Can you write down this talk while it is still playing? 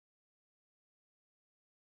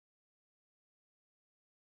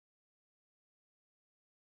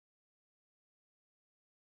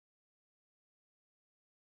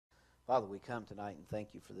Father, we come tonight and thank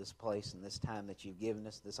you for this place and this time that you've given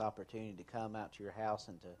us, this opportunity to come out to your house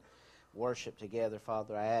and to worship together.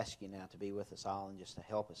 Father, I ask you now to be with us all and just to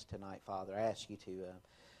help us tonight, Father. I ask you to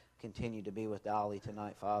continue to be with Dolly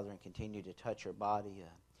tonight, Father, and continue to touch her body.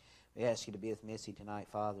 We ask you to be with Missy tonight,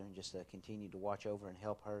 Father, and just continue to watch over and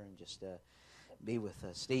help her, and just be with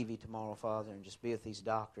Stevie tomorrow, Father, and just be with these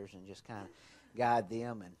doctors and just kind of guide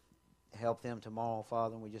them and help them tomorrow,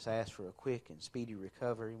 Father. And we just ask for a quick and speedy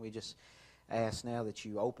recovery. We just ask now that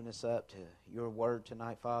you open us up to your word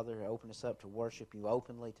tonight, Father. Open us up to worship you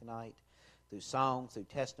openly tonight through song, through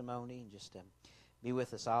testimony, and just be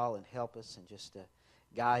with us all and help us and just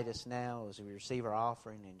guide us now as we receive our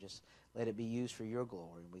offering, and just let it be used for your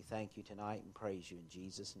glory. And we thank you tonight and praise you in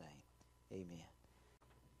Jesus' name. Amen.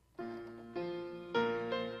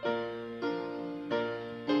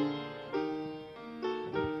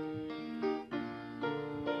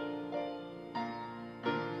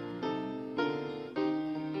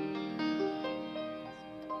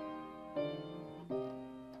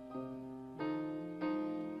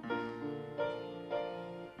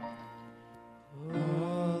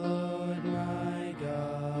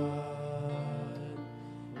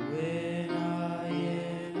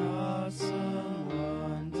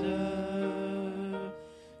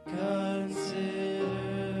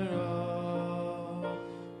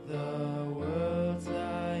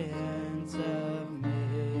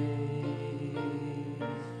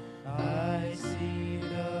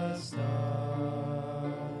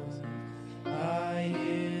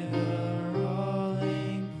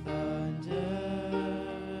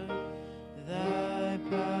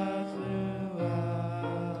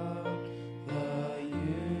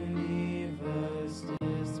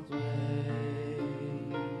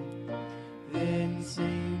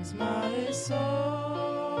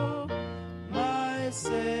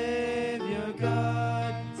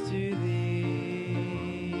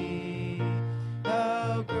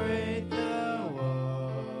 How great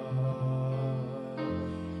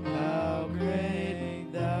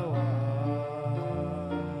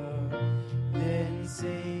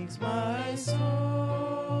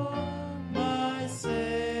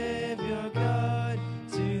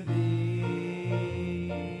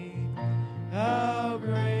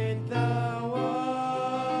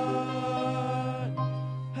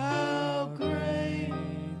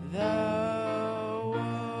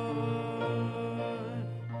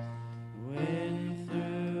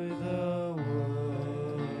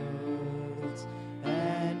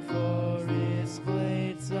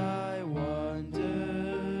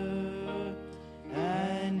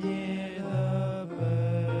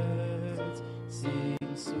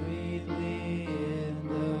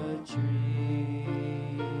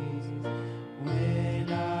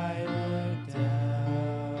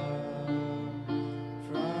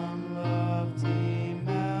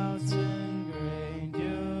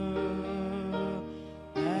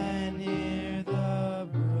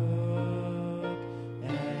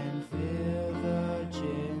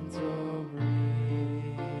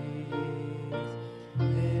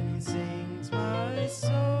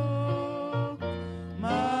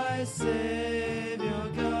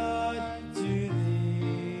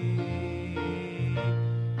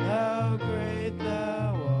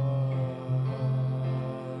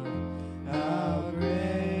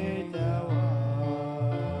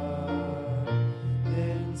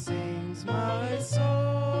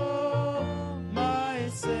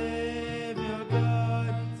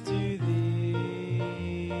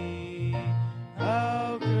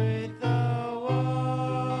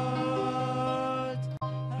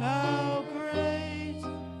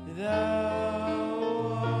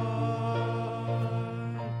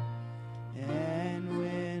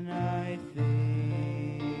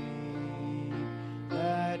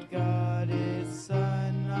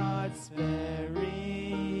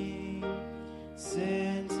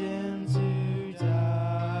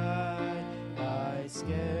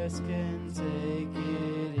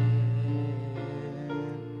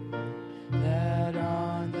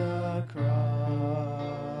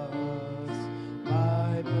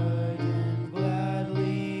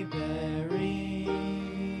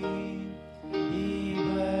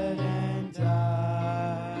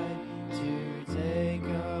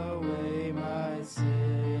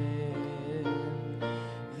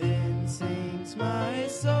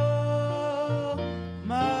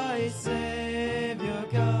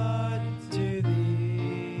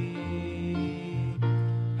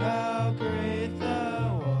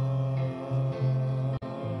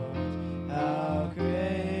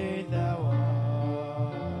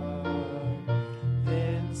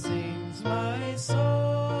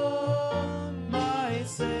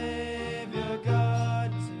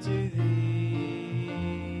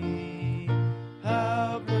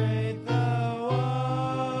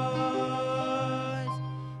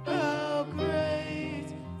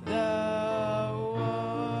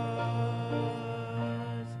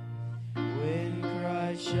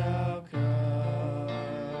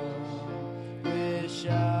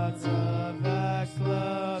shouts of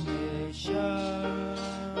acclamation,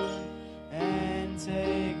 and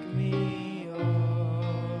take me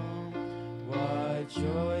home. What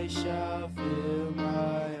joy shall fill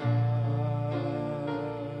my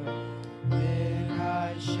heart? Then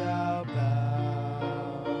I shall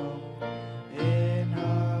bow in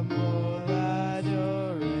humble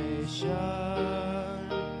adoration,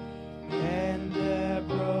 and there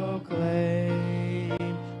proclaim,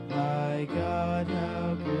 my God,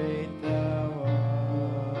 how great thou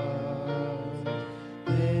art.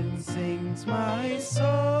 Then sings my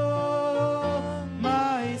soul,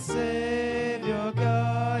 my Savior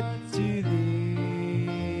God, to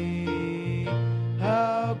thee.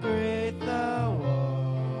 How great thou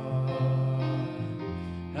art,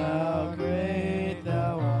 how great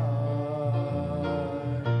thou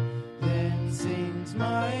art. Then sings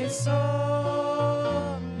my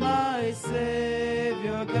soul, my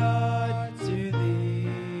Savior God, to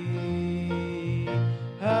thee.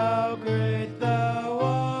 How great thou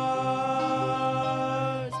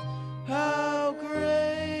art, how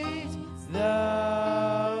great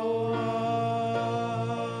thou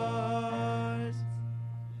art.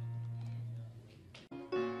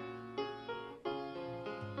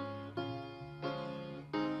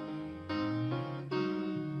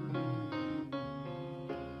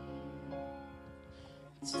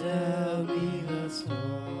 Tell me the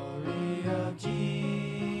story of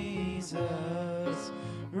Jesus,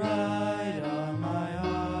 write on my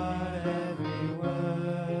heart every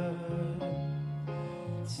word.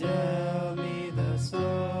 Tell me the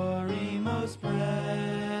story most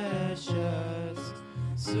precious,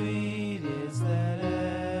 sweetest that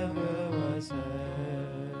ever was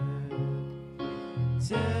heard.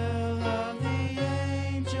 Tell of the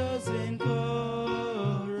angels in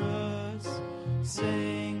chorus,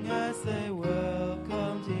 sing as they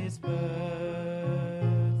welcomed his birth.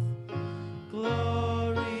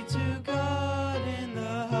 Glory to God in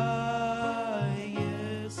the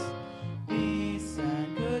highest, peace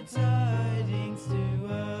and good tidings to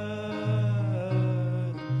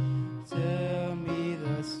earth. Tell me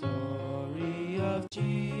the story of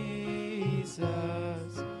Jesus,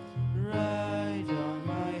 write on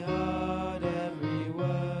my heart every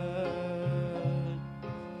word.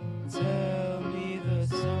 Tell me the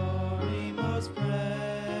story most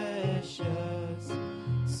precious,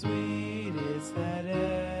 sweetest that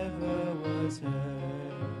ever was heard.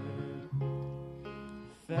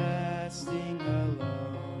 Fasting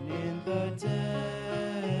alone in the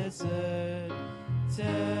desert,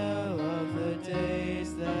 tell of the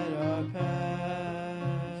days that are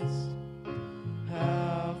past.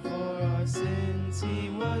 How for our sins he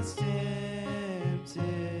was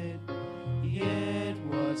tempted, yet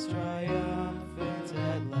was triumphant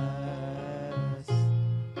at last.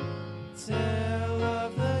 Tell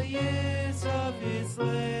of the years of his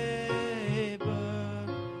labor,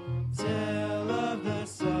 tell of the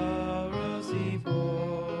sorrows he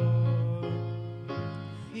bore.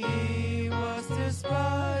 He was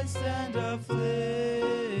despised and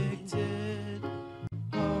afflicted,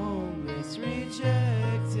 homeless,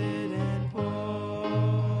 rejected, and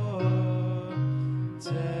poor.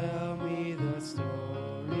 Tell me the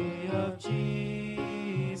story of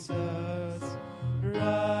Jesus,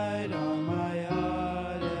 write on my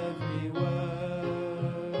heart every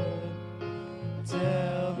word.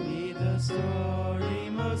 Tell me the story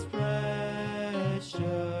most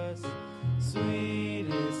precious,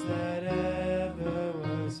 sweetest that ever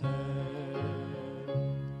was heard.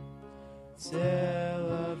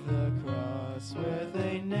 Tell of the cross where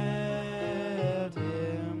they nailed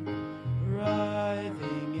him,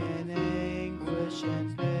 writhing in anguish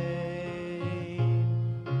and pain.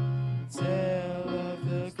 Tell of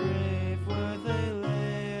the grave where they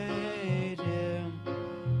laid him,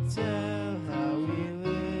 tell how he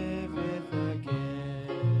liveth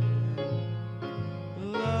again.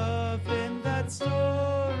 Love in that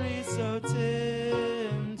story so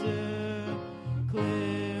tender,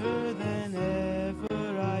 clearer than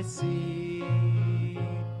ever I see.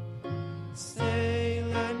 Stay,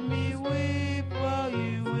 let me weep while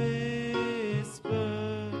you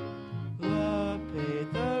whisper, love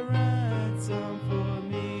paid the ransom for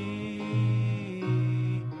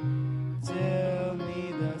me. Tell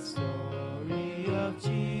me the story of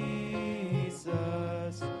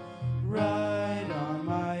Jesus, write on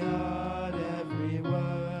my heart every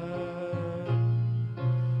word.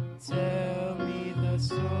 Tell me the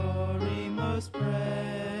story most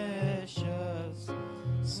precious,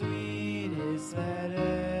 sweetest that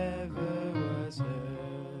ever was heard.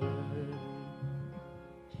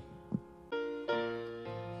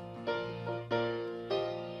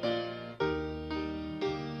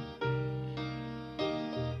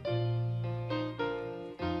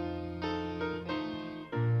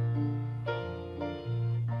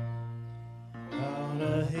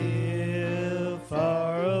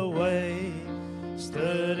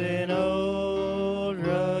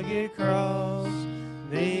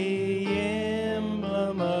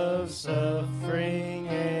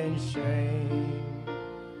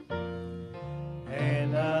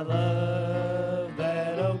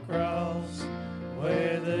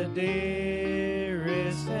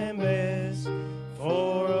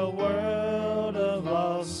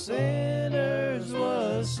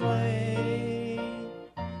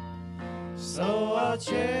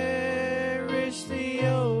 cherish the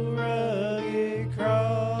old rugged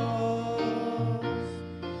cross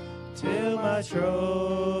till my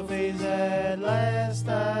trophies at last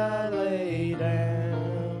I lay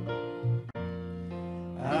down.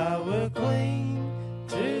 I will cling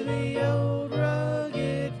to the old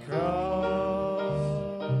rugged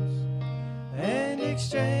cross and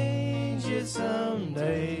exchange it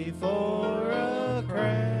someday for a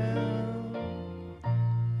crown.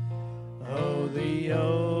 Oh, the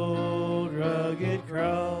old rugged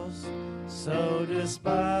cross, so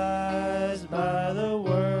despised by the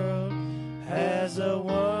world, has a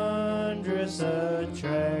wondrous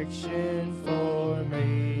attraction for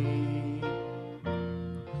me.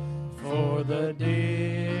 For the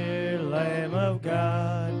dear Lamb of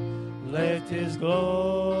God left his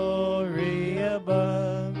glory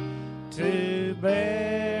above to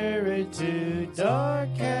bear it to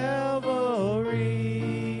dark Calvary.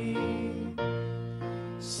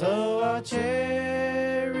 So I'll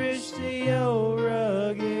cherish the old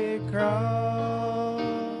rugged cross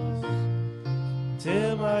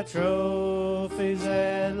till my trophies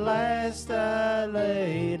at last I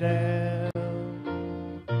lay down.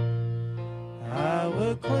 I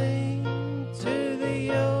will cling to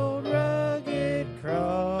the old rugged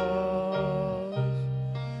cross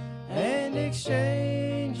and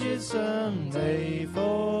exchange it someday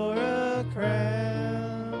for a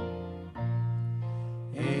crown.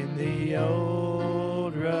 In the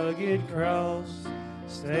old rugged cross,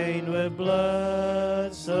 stained with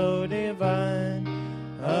blood so divine,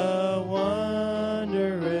 a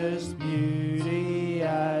wondrous beauty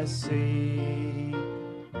I see.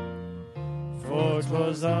 For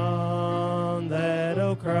 'twas on that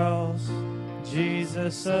old cross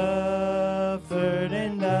Jesus suffered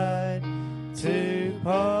and died to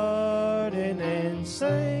pardon and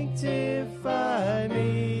sanctify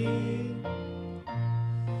me.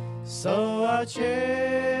 So I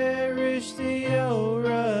cherish the old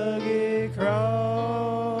rugged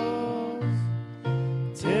cross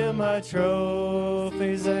till my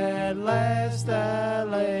trophies at last I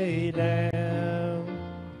lay down.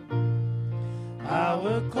 I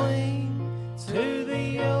will cling to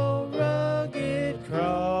the old rugged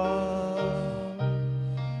cross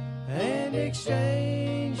and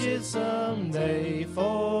exchange it someday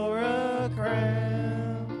for a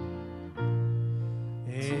crown.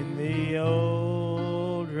 In the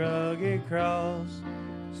old rugged cross,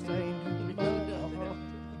 stained with blood,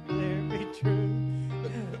 there be true.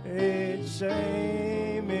 Its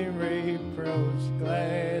shame and reproach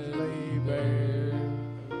gladly bears.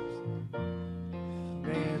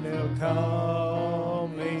 And they'll call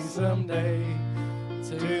me someday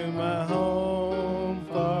to my home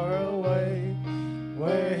far away,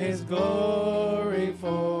 where his glory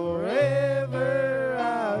forever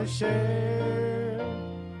I'll share.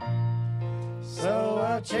 So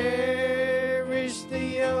I'll cherish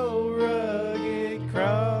the old rugged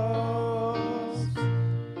cross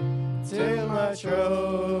till my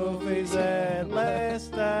trophies at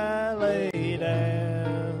last I lay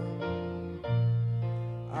down.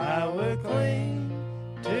 I will cling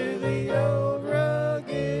to the old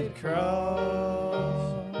rugged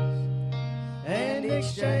cross and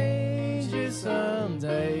exchange it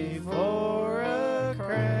someday for a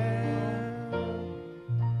crown.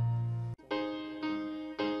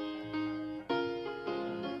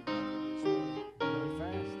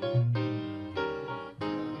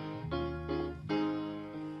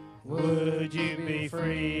 Would you be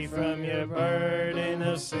free from your burden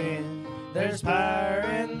of sin? There's power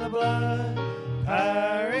in the blood,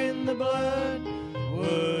 power in the blood.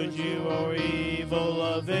 Would you o'er evil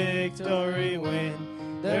a victory win?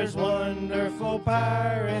 There's wonderful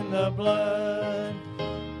power in the blood.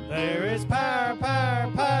 There is power, power,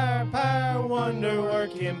 power, power,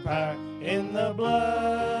 wonder-working power in the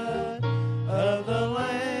blood of the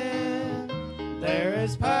Lamb. There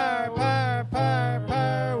is power, power, power,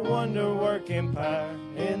 power, wonder-working power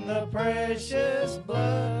in the precious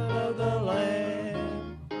blood of the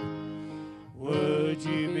Lamb. Would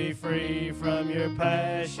you be free from your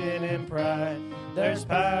passion and pride? There's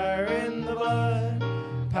power in the blood,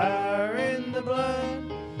 power in the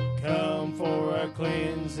blood. Come for a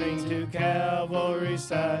cleansing to Calvary's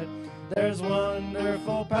side. There's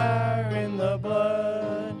wonderful power in the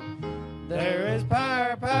blood. There is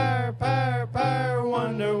power, power, power, power,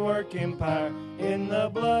 wonder-working power in the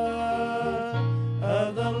blood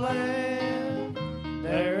of the Lamb.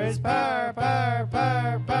 There is power, power,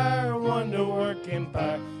 power, power, wonder-working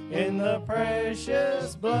power in the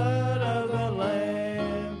precious blood of the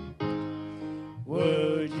Lamb.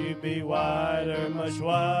 Would you be whiter, much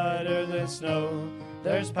whiter than snow?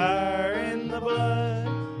 There's power in the blood,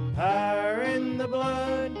 power in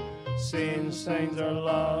sin stains are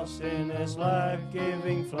lost in this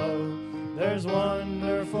life-giving flow. There's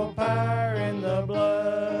wonderful power in the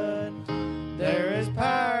blood. There is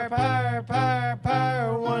power, power, power,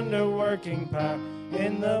 power, wonder-working power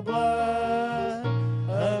in the blood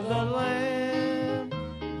of the Lamb.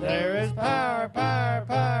 There is power, power,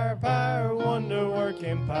 power, power,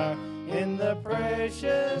 wonder-working power in the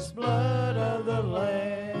precious blood of the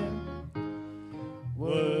Lamb.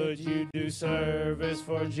 Would you do service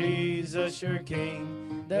for Jesus your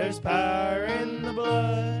King? There's power in the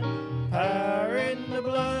blood, power in the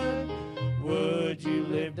blood. Would you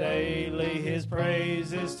live daily his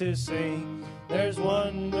praises to sing? There's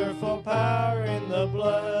wonderful power in the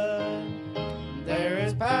blood. There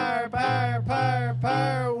is power, power, power,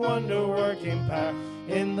 power, wonder-working power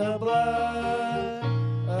in the blood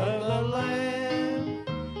of the Lamb.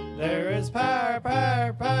 There is power,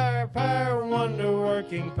 power, power, power,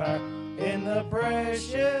 wonder-working power in the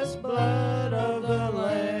precious blood of the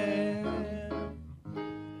Lamb.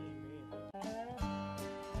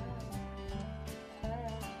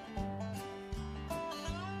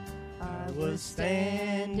 I was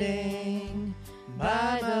standing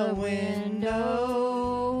by the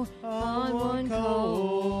window on one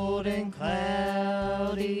cold and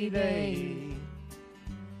cloudy day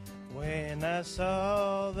when I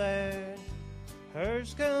saw that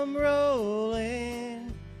hearse come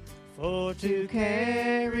rolling for to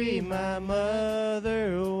carry my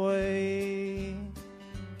mother away.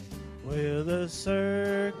 Will the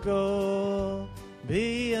circle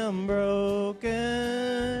be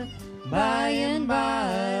unbroken by and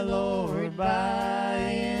by, Lord, by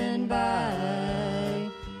and by?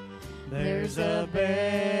 There's a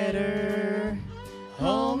better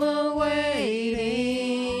home awaiting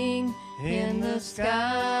in the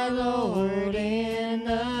sky, Lord, in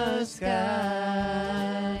the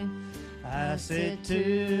sky. I said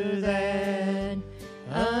to that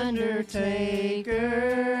undertaker,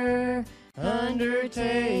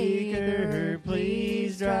 undertaker,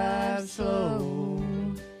 please drive slow.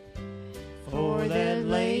 For that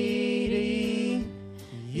lady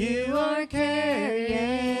you are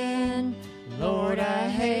carrying, Lord, I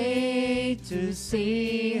hate to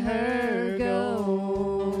see her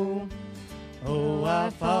go. Oh, I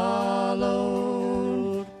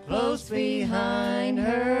followed close behind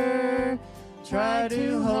her, tried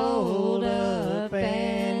to hold up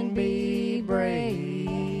and be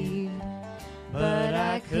brave, but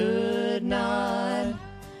I could not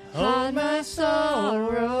hold my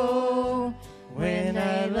sorrow when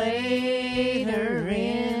I laid her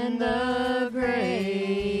in the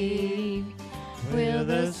grave. Will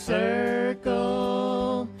the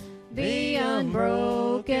circle be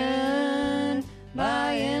unbroken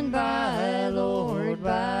by and by, Lord,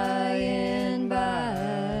 by and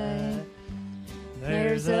by?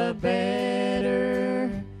 There's a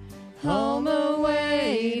better home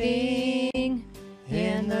awaiting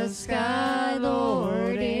in the sky,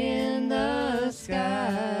 Lord, in the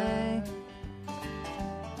sky.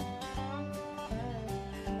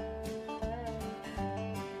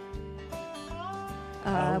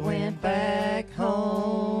 I went back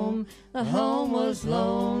home, the home was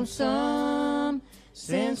lonesome,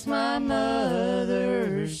 since my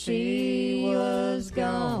mother, she was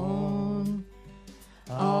gone.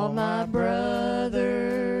 All my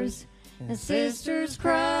brothers and sisters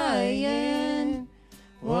crying,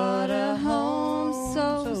 what a home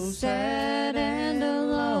so sad and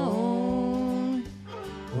alone.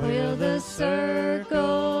 Will the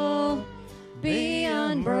circle be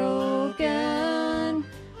unbroken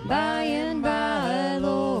by and by,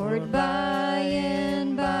 Lord, by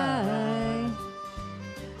and by?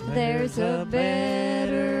 There's a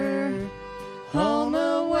better home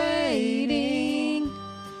awaiting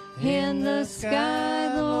in the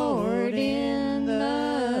sky, Lord, in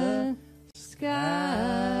the sky.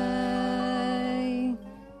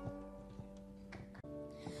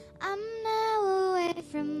 I'm now away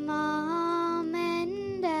from Mom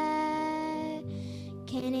and Dad.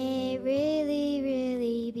 Can it really,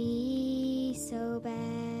 really be so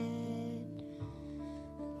bad?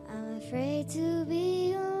 I'm afraid to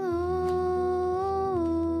be alone,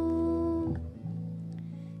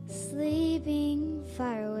 sleeping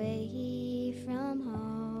far away from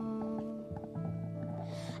home.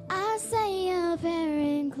 I stay up here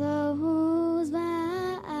and close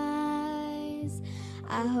my eyes.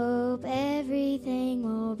 I hope everything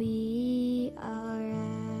will be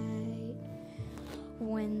alright.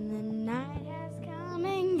 When the night has come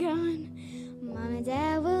and gone, Mom and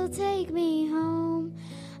Dad will take me home.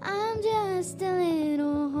 I'm just a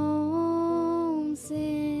little homesick.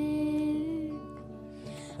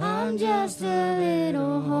 I'm just a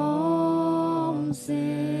little homesick.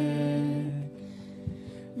 homesick.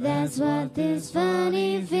 That's what this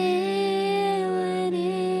funny feeling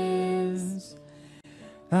is.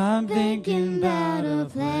 I'm thinking about a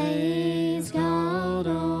place called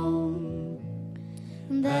home.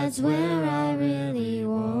 That's where I really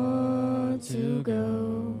want to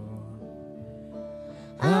go.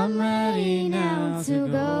 I'm ready now to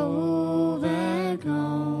go back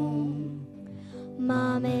home.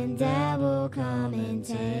 Mom and Dad will come and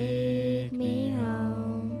take me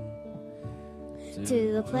home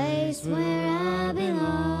to the place where I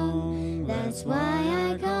belong. That's why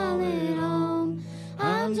I call it home.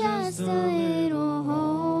 I'm just a little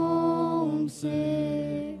homesick.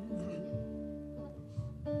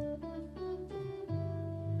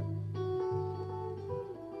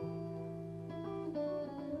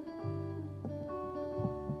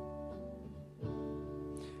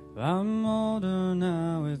 I'm older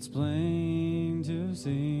now, it's plain to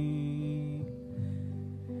see.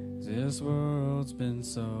 This world's been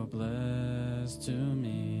so blessed to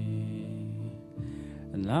me.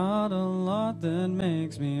 And not a lot that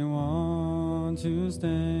makes me want to stay.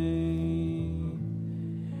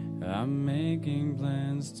 I'm making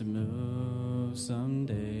plans to move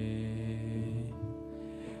someday.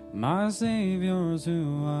 My Savior's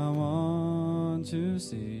who I want to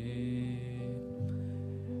see.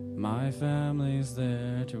 My family's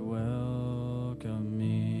there to welcome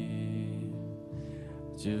me.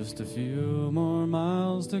 Just a few more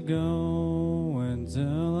miles to go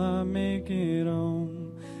until I make it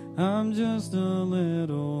home. I'm just a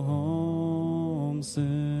little homesick.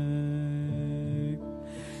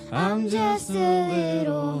 I'm just a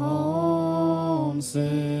little homesick.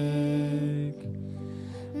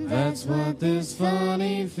 That's what this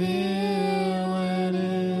funny feeling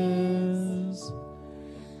is.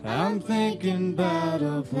 I'm thinking about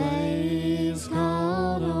a place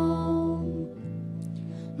called home.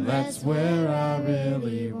 That's where I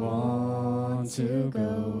really want to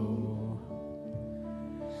go.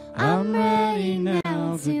 I'm ready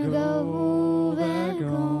now to go back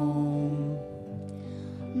home.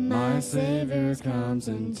 My Savior comes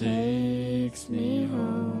and takes me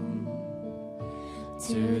home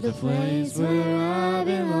to the place where I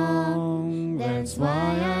belong. That's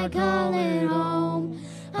why I call it home.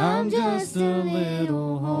 I'm just a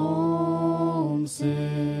little homesick.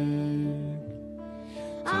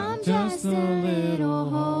 I'm just a little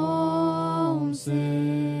homesick.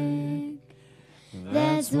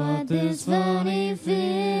 That's what this funny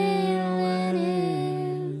feeling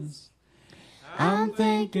is. I'm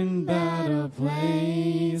thinking about a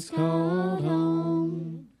place called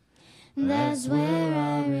home. That's where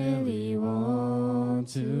I really want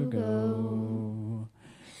to go.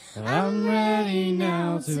 I'm ready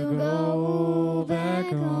now to go back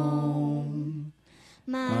home.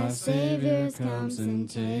 My Savior comes and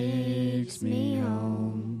takes me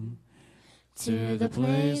home to the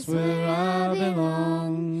place where I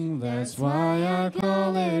belong. That's why I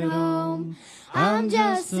call it home. I'm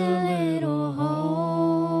just a little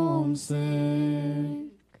homesick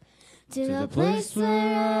to the place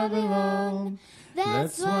where I belong.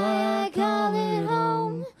 That's why I call it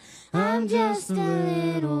home. I'm just a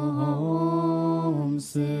little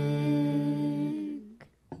homesick.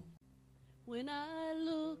 When I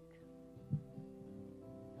look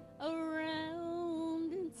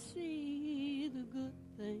around and see the good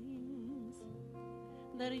things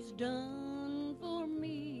that He's done for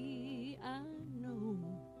me, I know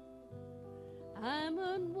I'm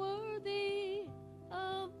unworthy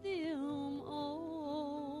of them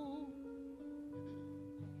all.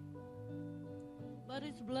 But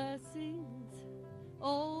His blessings,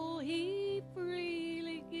 oh, He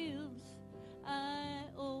freely gives. I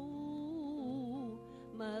owe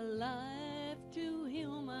my life to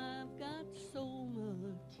Him. I've got so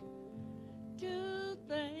much to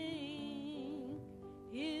thank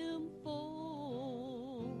Him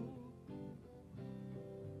for.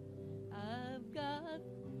 I've got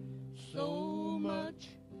so much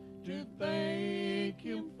to thank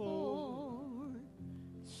Him for.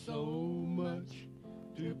 So much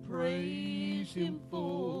to praise Him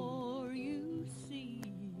for. You see,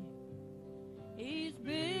 He's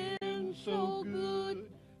been so good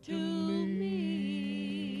to me.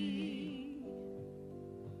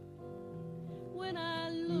 When I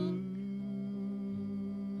look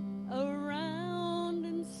around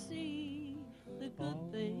and see the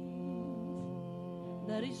good things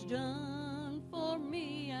that He's done for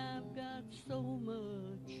me, I've got so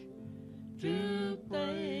much to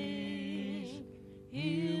thank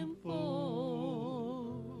Him for.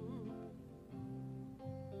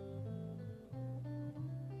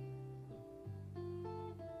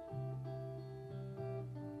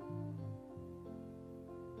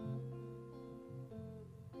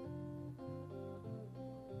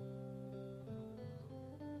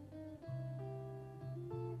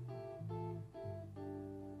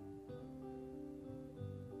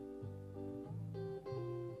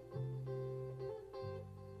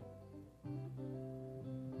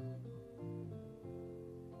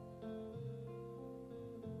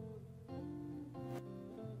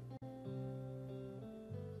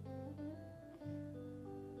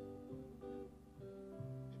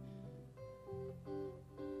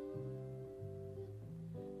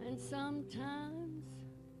 Sometimes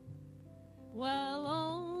while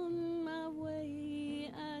on my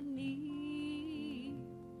way I need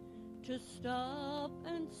to stop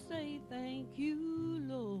and say thank you,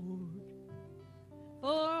 Lord, for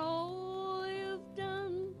all you've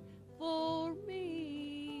done for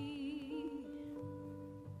me.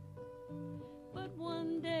 But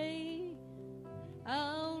one day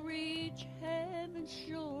I'll reach heaven's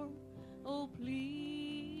shore. Oh,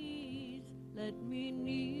 please let me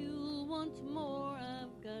kneel once more.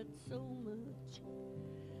 I've got so much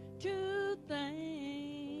to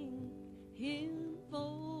thank Him for.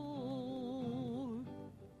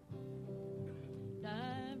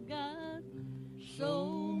 I've got so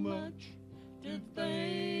much to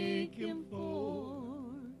thank Him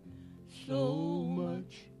for, so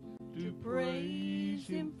much to praise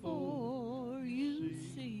Him for. You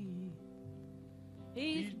see,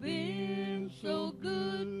 He's been so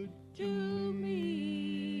good to me.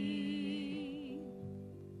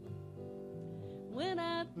 When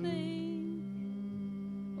I think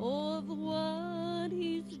of what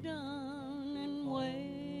He's done and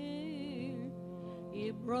where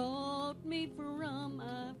He brought me from,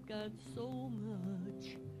 I've got so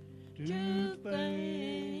much to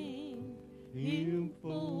thank Him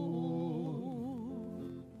for.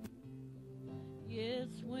 Yes,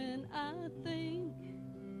 when I think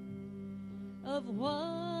of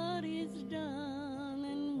what He's done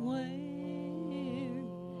and where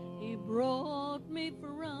He brought me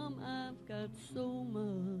from, I've got so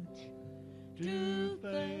much to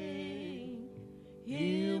thank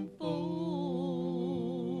Him for.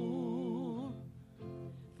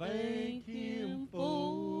 Thank Him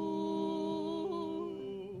for.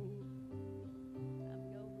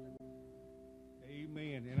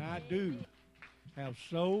 Amen. And I do have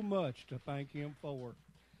so much to thank Him for.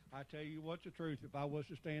 I tell you what's the truth. If I was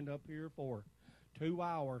to stand up here for 2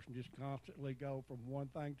 hours and just constantly go from one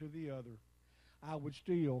thing to the other, I would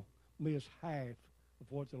still miss half of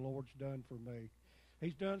what the Lord's done for me.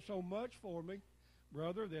 He's done so much for me,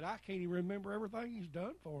 brother, that I can't even remember everything He's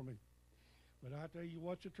done for me. But I tell you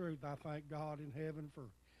what's the truth. I thank God in heaven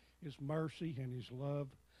for His mercy and His love.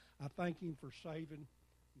 I thank Him for saving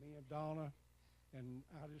me and Donna. And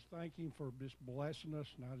I just thank Him for just blessing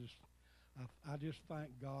us. And I just thank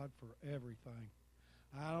God for everything.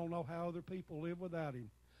 I don't know how other people live without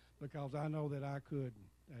Him, because I know that I couldn't.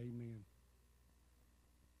 Amen.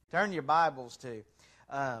 Turn your Bibles to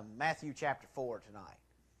Matthew chapter 4 tonight.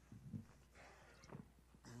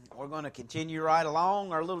 We're going to continue right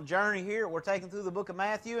along our little journey here. We're taking through the book of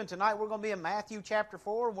Matthew, and tonight we're going to be in Matthew chapter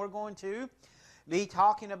 4, and we're going to be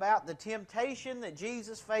talking about the temptation that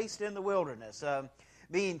Jesus faced in the wilderness.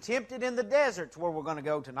 Being tempted in the desert's where we're going to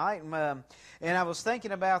go tonight. And I was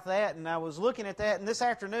thinking about that, and I was looking at that, and this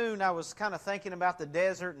afternoon I was kind of thinking about the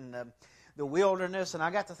desert and the wilderness, and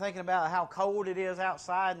I got to thinking about how cold it is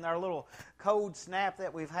outside and our little cold snap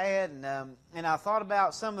that we've had, and I thought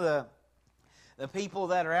about some of the people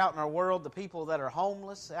that are out in our world, the people that are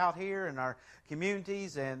homeless out here in our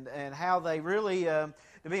communities, and how they really, to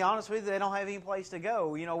be honest with you, they don't have any place to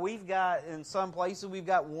go. You know, we've got, in some places, we've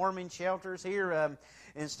got warming shelters here.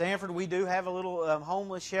 In Stanford, we do have a little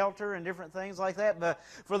homeless shelter and different things like that. But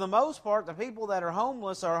for the most part, the people that are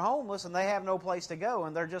homeless and they have no place to go,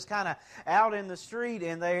 and they're just kind of out in the street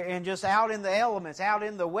and just out in the elements, out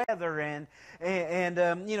in the weather, and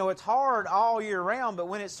you know, it's hard all year round. But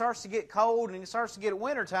when it starts to get cold and it starts to get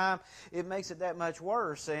wintertime, it makes it that much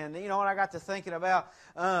worse. And you know, and I got to thinking about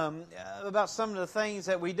some of the things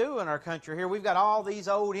that we do in our country here. We've got all these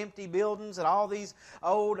old empty buildings and all these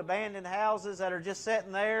old abandoned houses that are just sitting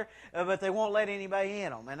there, but they won't let anybody in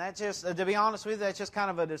them. And that's just, to be honest with you, that's just kind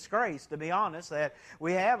of a disgrace, to be honest, that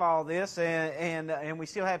we have all this and we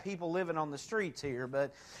still have people living on the streets here.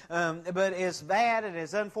 But as bad and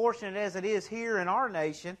as unfortunate as it is here in our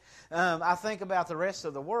nation, I think about the rest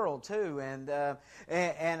of the world too, and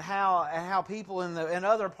how people in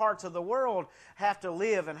other parts of the world have to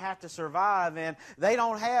live and have to survive, and they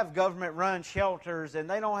don't have government-run shelters, and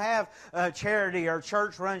they don't have charity or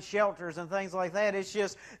church-run shelters and things like that. It's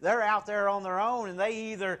just they're out there on their own, and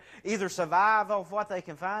they either survive off what they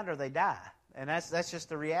can find or they die. And that's just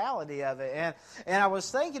the reality of it. And I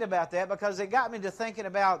was thinking about that because it got me to thinking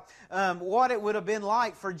about what it would have been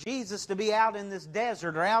like for Jesus to be out in this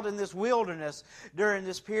desert or out in this wilderness during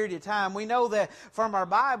this period of time. We know that from our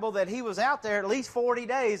Bible that He was out there at least 40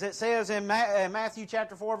 days. It says in Matthew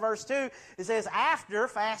chapter 4, verse 2, it says, after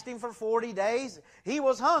fasting for 40 days, He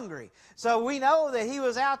was hungry. So we know that He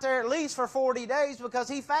was out there at least for 40 days because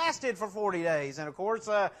He fasted for 40 days. And of course,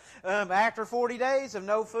 after 40 days of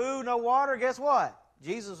no food, no water, guess what?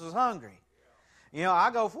 Jesus was hungry. You know,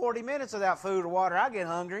 I go 40 minutes without food or water, I get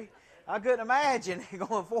hungry. I couldn't imagine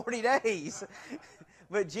going 40 days.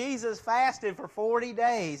 But Jesus fasted for 40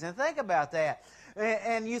 days. And think about that.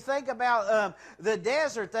 And you think about the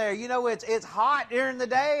desert there. You know, it's hot during the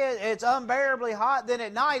day. It's unbearably hot. Then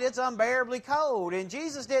at night, it's unbearably cold. And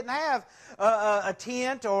Jesus didn't have a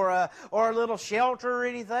tent or a little shelter or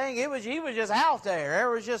anything. He was just out there. There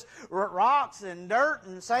was just rocks and dirt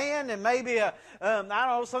and sand and maybe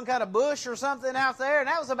some kind of bush or something out there. And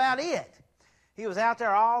that was about it. He was out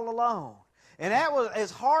there all alone. And that was,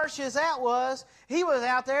 as harsh as that was, he was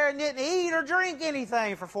out there and didn't eat or drink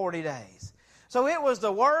anything for 40 days. So it was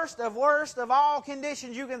the worst of all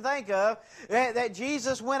conditions you can think of that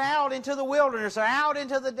Jesus went out into the wilderness or out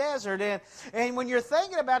into the desert. And when you're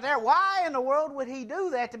thinking about that, why in the world would he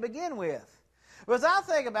do that to begin with? Because I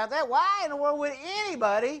think about that, why in the world would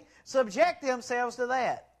anybody subject themselves to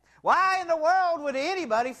that? Why in the world would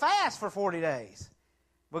anybody fast for 40 days?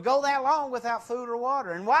 But go that long without food or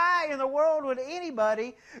water. And why in the world would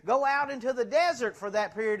anybody go out into the desert for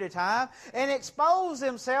that period of time and expose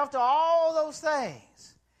themselves to all those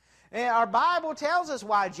things? And our Bible tells us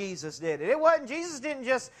why Jesus did it. Jesus didn't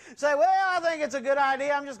just say, well, I think it's a good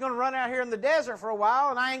idea. I'm just going to run out here in the desert for a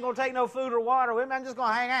while and I ain't going to take no food or water with me. I'm just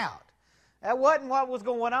going to hang out. That wasn't what was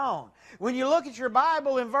going on. When you look at your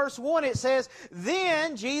Bible in verse 1, it says,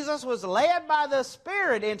 then Jesus was led by the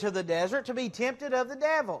Spirit into the desert to be tempted of the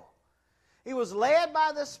devil. He was led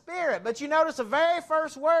by the Spirit. But you notice the very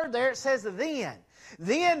first word there, it says then.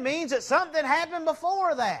 Then means that something happened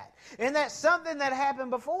before that. And that something that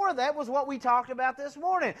happened before that was what we talked about this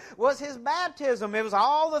morning, was his baptism. It was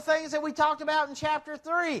all the things that we talked about in chapter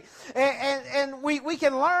 3. And we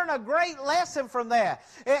can learn a great lesson from that.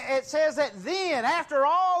 It says that then, after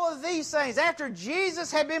all of these things, after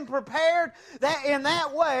Jesus had been prepared that in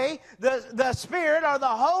that way, the Spirit or the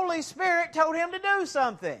Holy Spirit told him to do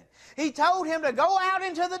something. He told him to go out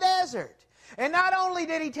into the desert. And not only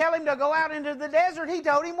did he tell him to go out into the desert, he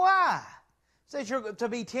told him why. He said you're to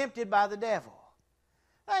be tempted by the devil.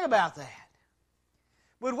 Think about that.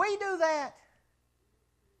 Would we do that?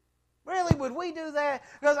 Really, would we do that?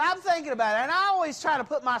 Because I'm thinking about it, and I always try to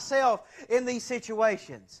put myself in these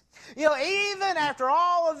situations. You know, even after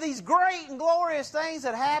all of these great and glorious things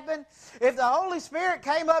that happened, if the Holy Spirit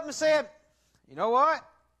came up and said, you know what?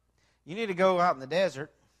 You need to go out in the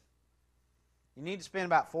desert. You need to spend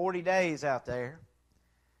about 40 days out there.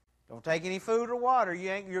 Don't take any food or water.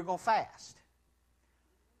 You're going to fast.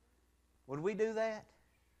 Would we do that?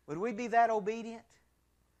 Would we be that obedient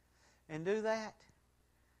and do that?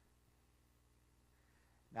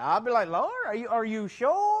 Now, I'll be like, Lord, are you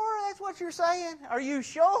sure that's what you're saying? Are you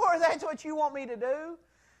sure that's what you want me to do?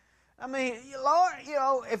 I mean, Lord, you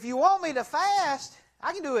know, if you want me to fast,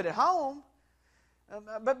 I can do it at home.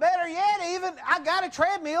 But better yet, even I got a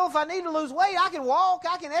treadmill. If I need to lose weight, I can walk,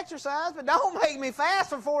 I can exercise, but don't make me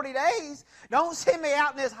fast for 40 days. Don't send me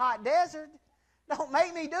out in this hot desert. Don't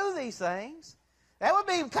make me do these things. That would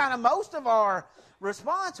be kind of most of our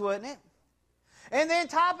response, wouldn't it? And then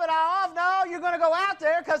top it all off, no, you're going to go out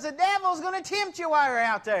there because the devil's going to tempt you while you're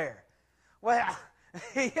out there. Well,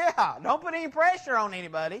 yeah, don't put any pressure on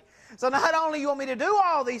anybody. So not only you want me to do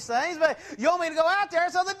all these things, but you want me to go out there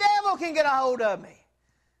so the devil can get a hold of me.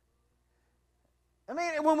 I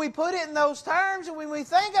mean, when we put it in those terms and when we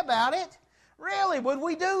think about it, really, would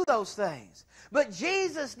we do those things? But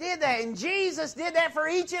Jesus did that, and Jesus did that for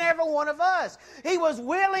each and every one of us. He was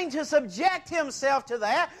willing to subject himself to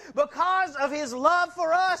that because of his love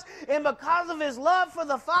for us and because of his love for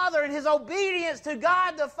the Father and his obedience to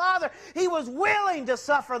God the Father. He was willing to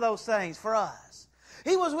suffer those things for us.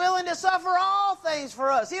 He was willing to suffer all things for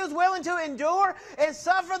us. He was willing to endure and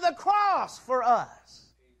suffer the cross for us.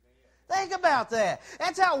 Think about that.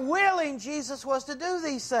 That's how willing Jesus was to do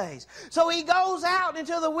these things. So he goes out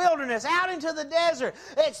into the wilderness, out into the desert,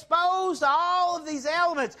 exposed to all of these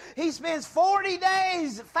elements. He spends 40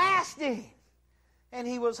 days fasting, and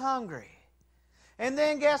he was hungry. And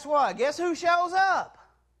then guess what? Guess who shows up?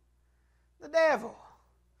 The devil.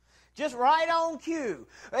 Just right on cue.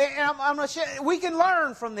 And I'm going to we can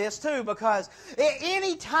learn from this too, because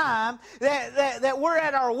any time that we're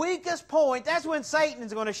at our weakest point, that's when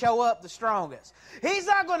Satan's going to show up the strongest. He's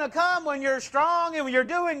not going to come when you're strong and when you're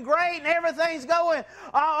doing great and everything's going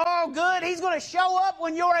all good. He's going to show up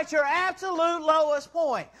when you're at your absolute lowest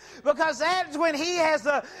point, because that's when he has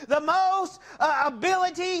the most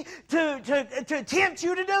ability to tempt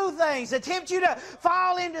you to do things, to tempt you to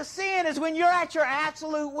fall into sin, is when you're at your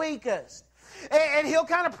absolute weakest. And he'll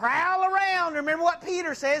kind of prowl around. Remember what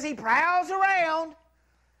Peter says, he prowls around.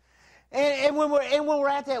 And when we're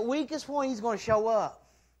at that weakest point, he's going to show up.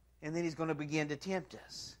 and then he's going to begin to tempt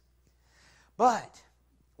us. But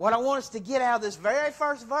what I want us to get out of this very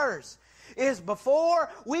first verse is before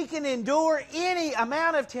we can endure any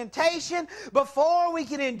amount of temptation, before we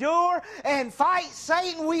can endure and fight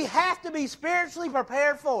Satan, we have to be spiritually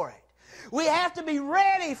prepared for it. We have to be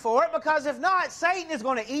ready for it, because if not, Satan is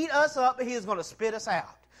going to eat us up and he is going to spit us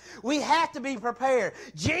out. We have to be prepared.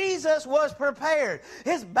 Jesus was prepared.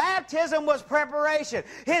 His baptism was preparation.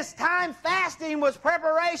 His time fasting was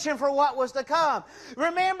preparation for what was to come.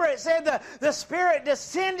 Remember, it said the Spirit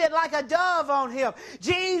descended like a dove on him.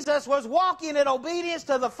 Jesus was walking in obedience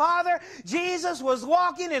to the Father. Jesus was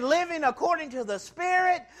walking and living according to the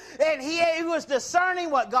Spirit. And he was discerning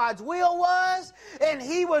what God's will was. And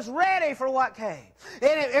he was ready for what came.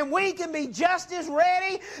 And we can be just as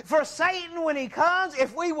ready for Satan when he comes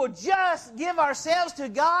if we will just give ourselves to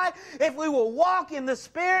God, if we will walk in the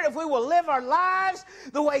Spirit, if we will live our lives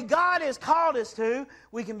the way God has called us to,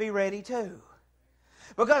 we can be ready too.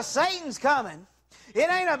 Because Satan's coming. It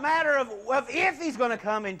ain't a matter of if he's going to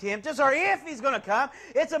come and tempt us or if he's going to come.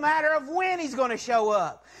 It's a matter of when he's going to show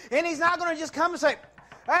up. And he's not going to just come and say,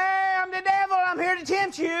 "Hey, I'm the devil, I'm here to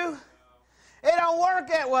tempt you." It don't work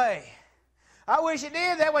that way. I wish it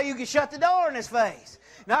did. That way you could shut the door in his face.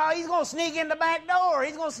 No, he's going to sneak in the back door.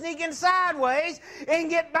 He's going to sneak in sideways and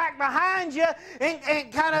get back behind you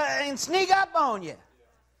and sneak up on you.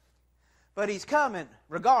 But he's coming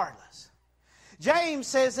regardless. James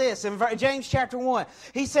says this in James chapter 1.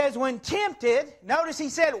 He says, when tempted, notice he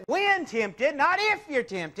said when tempted, not if you're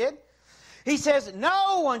tempted. He says,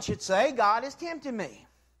 no one should say, God is tempting me.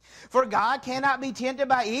 For God cannot be tempted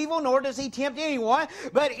by evil, nor does he tempt anyone.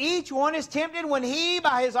 But each one is tempted when he,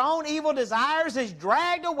 by his own evil desires, is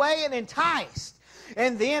dragged away and enticed.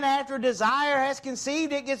 And then after desire has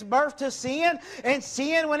conceived, it gives birth to sin. And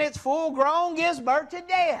sin, when it's full grown, gives birth to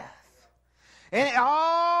death. And it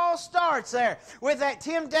all starts there with that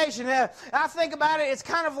temptation. I think about it, it's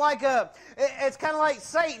kind of like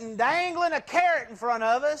Satan dangling a carrot in front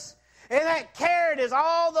of us. And that carrot is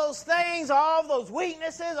all those things, all those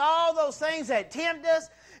weaknesses, all those things that tempt us.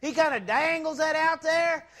 He kind of dangles that out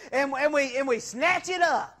there, and we snatch it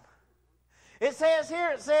up. It says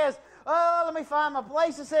here, let me find my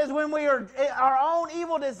place. It says, when we are our own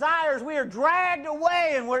evil desires, we are dragged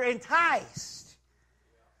away and we're enticed.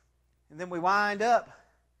 And then we wind up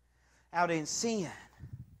out in sin.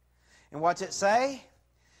 And what's it say?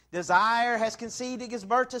 Desire has conceived, it gives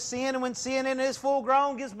birth to sin, and when sin in it is full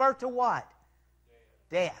grown, gives birth to what?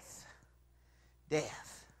 Death.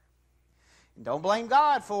 Death. And don't blame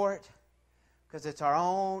God for it, because it's our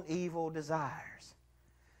own evil desires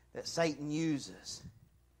that Satan uses.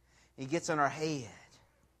 He gets in our head.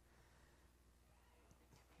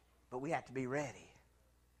 But we have to be ready.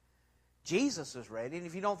 Jesus was ready, and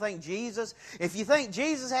if you think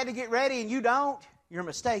Jesus had to get ready and you don't, you're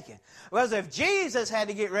mistaken. Because if Jesus had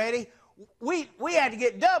to get ready, we had to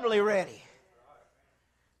get doubly ready.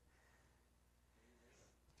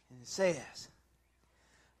 And it says,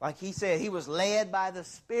 like he said, he was led by the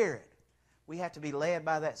Spirit. We have to be led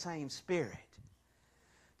by that same Spirit.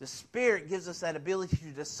 The Spirit gives us that ability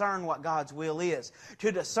to discern what God's will is,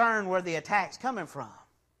 to discern where the attack's coming from.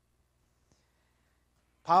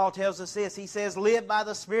 Paul tells us this. He says, live by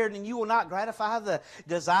the Spirit and you will not gratify the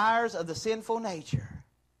desires of the sinful nature.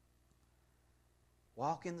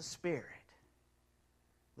 Walk in the Spirit.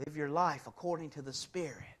 Live your life according to the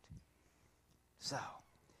Spirit. So,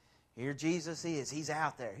 here Jesus is. He's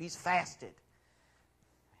out there. He's fasted.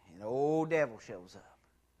 And the old devil shows up.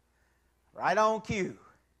 Right on cue.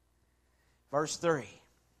 Verse 3. It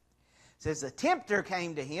says, the tempter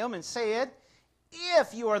came to him and said,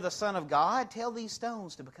 if you are the Son of God, tell these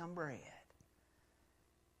stones to become bread.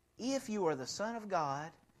 If you are the Son of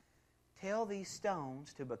God, tell these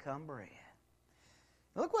stones to become bread.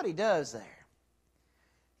 Look what he does there.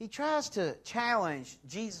 He tries to challenge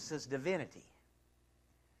Jesus' divinity.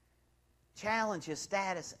 Challenge his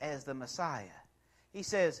status as the Messiah. He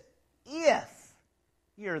says, if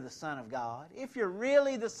you're the Son of God, if you're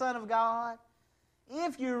really the Son of God,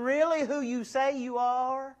 if you're really who you say you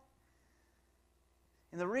are.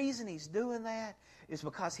 And the reason he's doing that is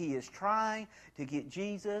because he is trying to get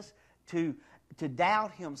Jesus to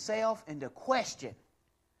doubt himself and to question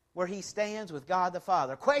where he stands with God the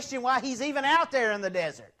Father. Question why he's even out there in the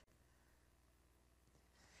desert.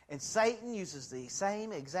 And Satan uses the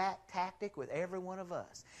same exact tactic with every one of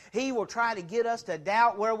us. He will try to get us to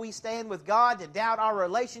doubt where we stand with God, to doubt our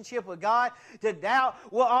relationship with God, to doubt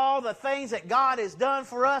all the things that God has done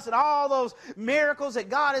for us and all those miracles that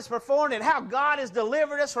God has performed and how God has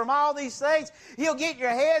delivered us from all these things. He'll get in your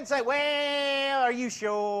head and say, well, are you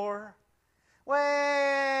sure?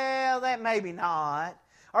 Well, that maybe not.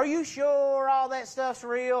 Are you sure all that stuff's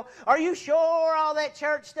real? Are you sure all that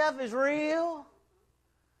church stuff is real?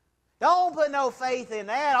 Don't put no faith in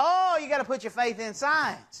that. Oh, you got to put your faith in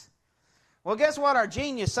science. Well, guess what our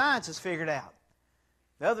genius scientists figured out?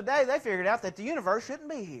 The other day they figured out that the universe shouldn't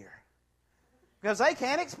be here because they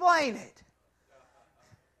can't explain it.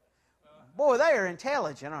 Boy, they are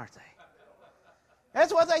intelligent, aren't they?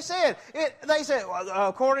 That's what they said. They said, well,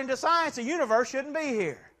 according to science, the universe shouldn't be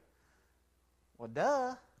here. Well,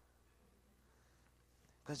 duh.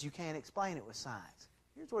 Because you can't explain it with science.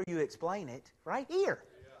 Here's where you explain it, right here.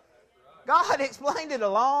 God explained it a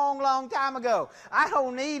long, long time ago. I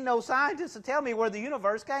don't need no scientists to tell me where the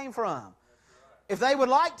universe came from. If they would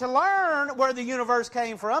like to learn where the universe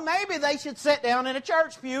came from, maybe they should sit down in a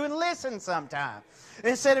church pew and listen sometime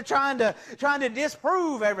instead of trying to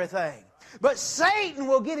disprove everything. But Satan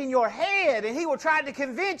will get in your head and he will try to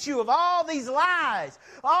convince you of all these lies,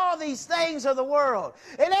 all these things of the world.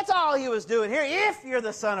 And that's all he was doing here. If you're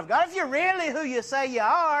the Son of God, if you're really who you say you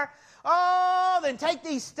are, oh, then take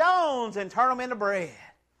these stones and turn them into bread.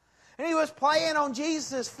 And he was playing on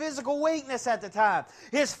Jesus' physical weakness at the time,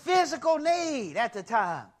 his physical need at the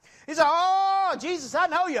time. He said, oh, Jesus, I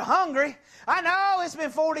know you're hungry. I know it's been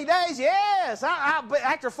 40 days. Yes, but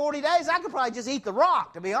after 40 days, I could probably just eat the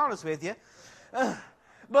rock, to be honest with you.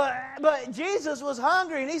 But Jesus was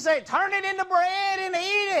hungry, and he said, turn it into bread and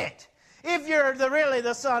eat it. If you're really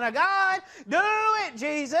the Son of God, do it,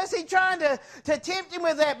 Jesus. He's trying to tempt him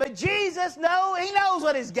with that. But Jesus, no, he knows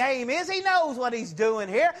what his game is. He knows what he's doing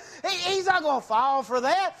here. He's not going to fall for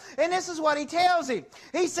that. And this is what he tells him.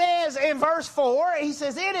 He says in verse 4, he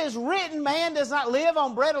says, it is written, man does not live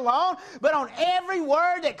on bread alone, but on every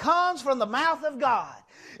word that comes from the mouth of God.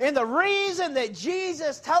 And the reason that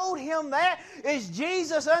Jesus told him that is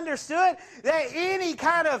Jesus understood that any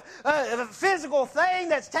kind of physical thing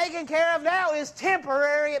that's taken care of now is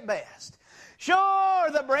temporary at best. Sure,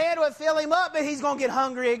 the bread would fill him up, but he's going to get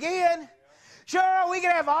hungry again. Sure, we can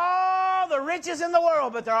have all the riches in the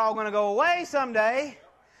world, but they're all going to go away someday.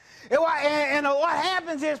 And what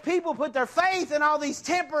happens is people put their faith in all these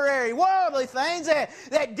temporary, worldly things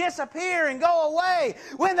that disappear and go away.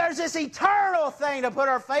 When there's this eternal thing to put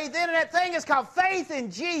our faith in, and that thing is called faith in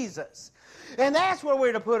Jesus. And that's where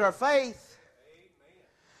we're to put our faith.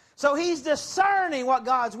 So he's discerning what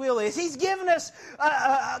God's will is. He's given us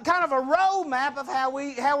a kind of a roadmap of how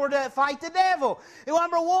we're to fight the devil.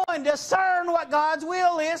 Number one, discern what God's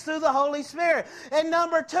will is through the Holy Spirit. And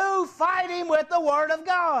number two, fight him with the Word of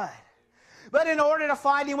God. But in order to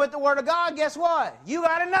fight him with the Word of God, guess what? You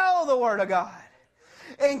got to know the Word of God.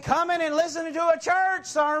 And coming and listening to a church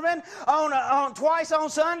sermon on twice on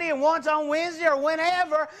Sunday and once on Wednesday or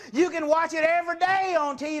whenever, you can watch it every day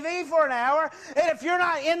on TV for an hour. And if you're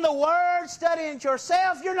not in the Word, studying it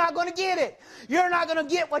yourself, you're not going to get it. You're not going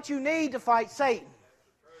to get what you need to fight Satan.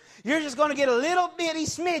 You're just going to get a little bitty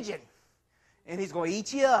smidgen, and he's going to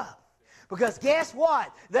eat you up. Because guess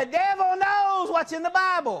what? The devil knows what's in the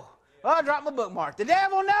Bible. Oh, I dropped my bookmark. The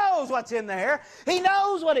devil knows what's in there. He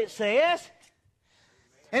knows what it says.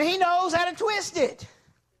 And he knows how to twist it.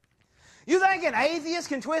 You think an atheist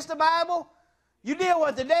can twist the Bible? You deal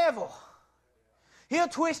with the devil. He'll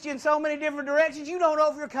twist you in so many different directions, you don't know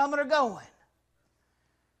if you're coming or going.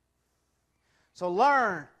 So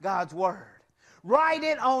learn God's Word. Write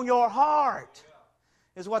it on your heart,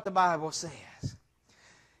 is what the Bible says.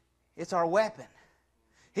 It's our weapon.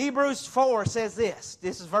 Hebrews 4 says this.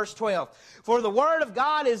 This is verse 12. For the Word of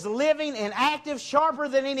God is living and active, sharper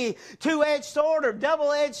than any two-edged sword or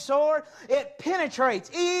double-edged sword. It penetrates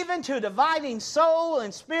even to dividing soul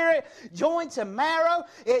and spirit, joints and marrow.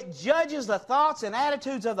 It judges the thoughts and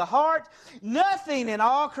attitudes of the heart. Nothing in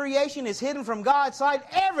all creation is hidden from God's sight.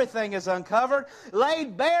 Everything is uncovered,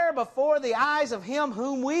 laid bare before the eyes of Him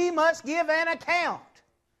whom we must give an account.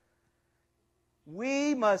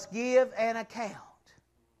 We must give an account.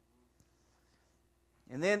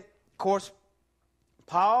 And then, of course,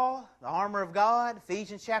 Paul, the armor of God,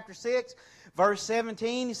 Ephesians chapter 6, verse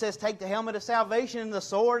 17, he says, take the helmet of salvation and the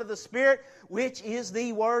sword of the Spirit, which is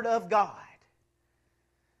the Word of God.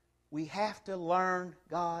 We have to learn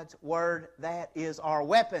God's Word. That is our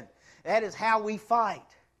weapon. That is how we fight.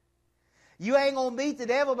 You ain't going to beat the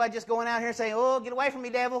devil by just going out here and saying, oh, get away from me,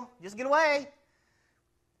 devil. Just get away.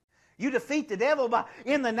 You defeat the devil by,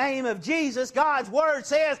 in the name of Jesus. God's Word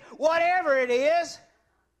says, whatever it is,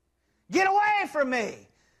 get away from me.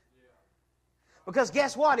 Because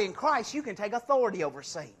guess what? In Christ, you can take authority over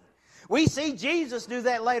Satan. We see Jesus do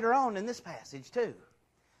that later on in this passage too.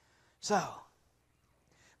 So,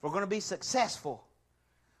 if we're going to be successful,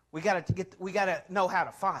 we got to know how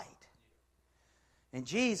to fight. And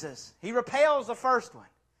Jesus, He repels the first one.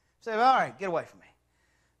 He said, all right, get away from me.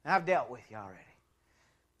 I've dealt with you already.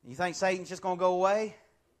 You think Satan's just going to go away?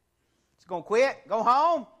 He's going to quit, go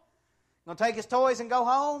home? Going to take his toys and go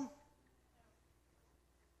home?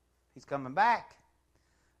 He's coming back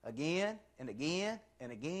again and again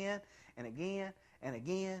and again and again and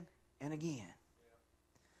again and again.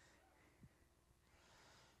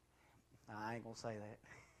 I ain't going to say that.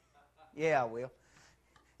 Yeah, I will.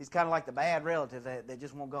 He's kind of like the bad relative that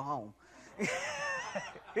just won't go home.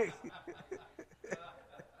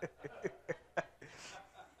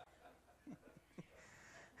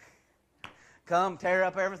 Come, tear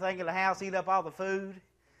up everything in the house, eat up all the food,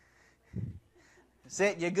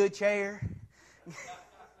 sit in your good chair.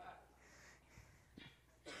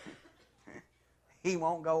 He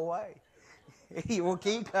won't go away. He will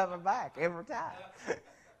keep coming back every time.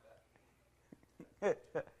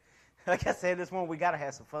 Like I said this morning, we got to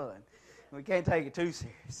have some fun. We can't take it too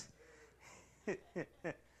serious.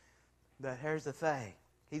 But here's the thing.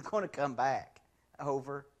 He's going to come back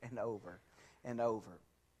over and over and over.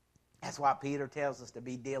 That's why Peter tells us to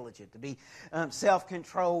be diligent, to be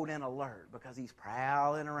self-controlled and alert, because he's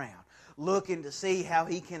prowling around, looking to see how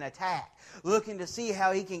he can attack, looking to see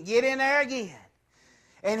how he can get in there again.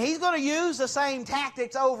 And he's going to use the same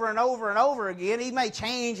tactics over and over and over again. He may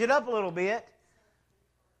change it up a little bit,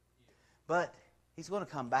 but he's going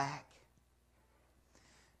to come back.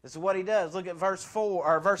 This is what he does. Look at verse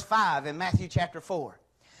 5 in Matthew chapter 4.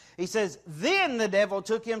 He says, then the devil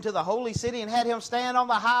took him to the holy city and had him stand on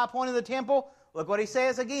the high point of the temple. Look what he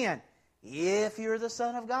says again. If you're the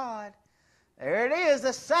Son of God. There it is,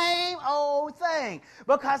 the same old thing.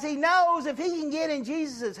 Because he knows if he can get in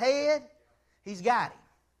Jesus' head, he's got him.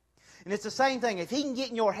 And it's the same thing. If he can get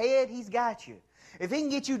in your head, he's got you. If he can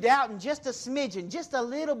get you doubting just a smidgen, just a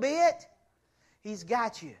little bit, he's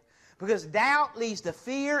got you. Because doubt leads to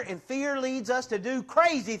fear, and fear leads us to do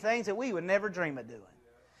crazy things that we would never dream of doing.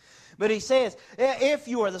 But he says, if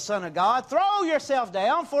you are the Son of God, throw yourself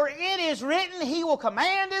down, for it is written, He will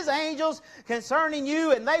command His angels concerning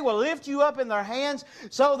you, and they will lift you up in their hands,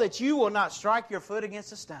 so that you will not strike your foot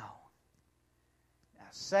against a stone. Now,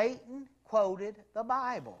 Satan quoted the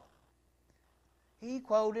Bible. He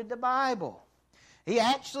quoted the Bible. He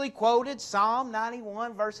actually quoted Psalm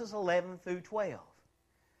 91, verses 11 through 12.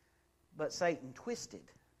 But Satan twisted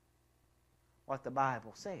what the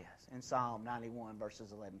Bible says in Psalm 91,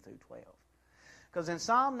 verses 11 through 12. Because in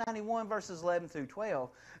Psalm 91, verses 11 through 12,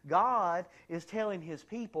 God is telling His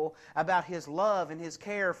people about His love and His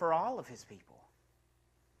care for all of His people.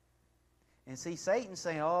 And see, Satan's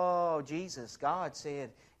saying, oh, Jesus, God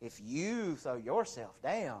said, if you throw yourself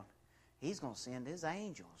down, He's going to send His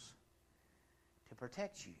angels to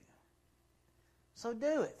protect you. So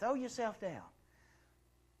do it. Throw yourself down.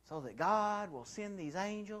 So that God will send these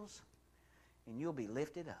angels and you'll be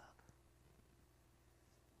lifted up.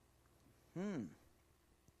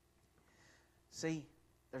 See,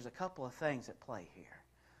 there's a couple of things at play here.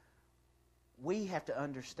 We have to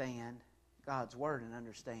understand God's Word and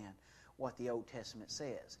understand what the Old Testament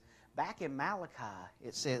says. Back in Malachi,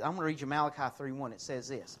 it says, I'm going to read you Malachi 3:1. It says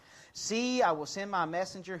this, see, I will send my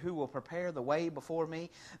messenger who will prepare the way before me.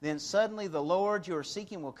 Then suddenly the Lord you are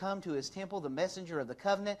seeking will come to His temple. The messenger of the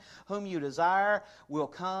covenant whom you desire will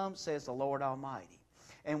come, says the Lord Almighty.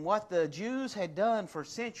 And what the Jews had done for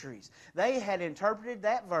centuries, they had interpreted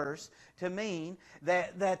that verse to mean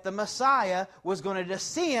that the Messiah was going to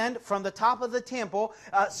descend from the top of the temple,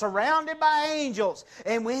 surrounded by angels.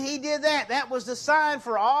 And when He did that, that was the sign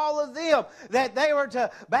for all of them that they were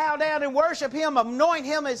to bow down and worship Him, anoint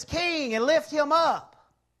Him as king, and lift Him up.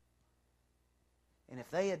 And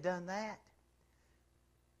if they had done that,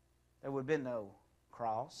 there would have been no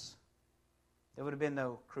cross. There would have been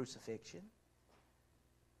no crucifixion.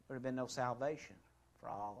 There would have been no salvation for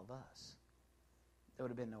all of us. There would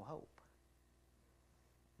have been no hope.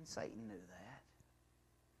 And Satan knew that.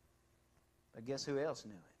 But guess who else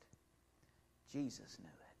knew it? Jesus knew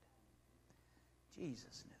it.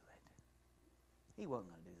 Jesus knew it. He wasn't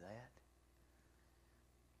going to do that.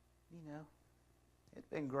 You know, it's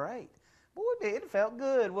been great. Boy, it felt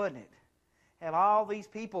good, wouldn't it? Have all these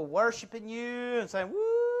people worshiping you and saying,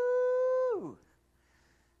 woo,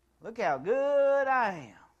 look how good I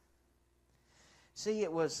am. See,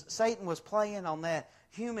 Satan was playing on that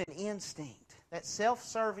human instinct, that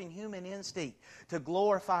self-serving human instinct to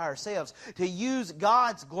glorify ourselves, to use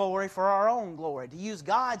God's glory for our own glory, to use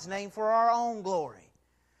God's name for our own glory.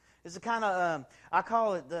 It's a kind of, I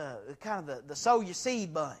call it the sow your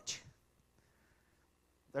seed bunch.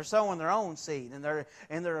 They're sowing their own seed, and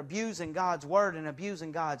they're abusing God's word and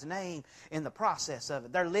abusing God's name in the process of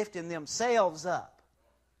it. They're lifting themselves up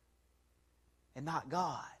and not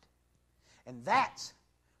God. And that's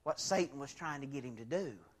what Satan was trying to get him to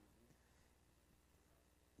do.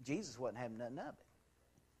 Jesus wasn't having nothing of it.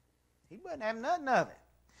 He wasn't having nothing of it.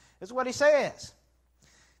 This is what he says.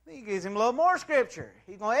 He gives him a little more scripture.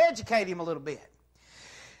 He's going to educate him a little bit.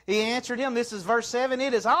 He answered him, this is verse 7,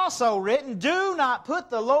 it is also written, do not put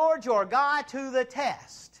the Lord your God to the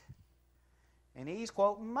test. And he's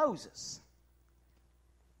quoting Moses.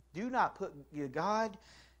 Do not put your God,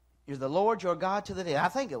 you're the Lord your God to the test. I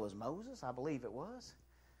think it was Moses. I believe it was.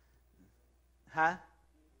 Huh?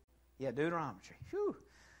 Yeah, Deuteronomy. Whew.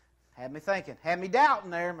 Had me thinking. Had me doubting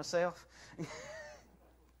there myself.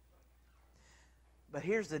 But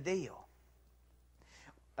here's the deal.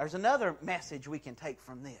 There's another message we can take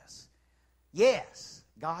from this. Yes,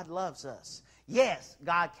 God loves us. Yes,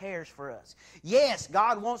 God cares for us. Yes,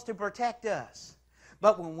 God wants to protect us.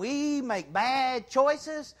 But when we make bad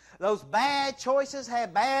choices, those bad choices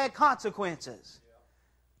have bad consequences.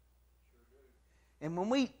 And when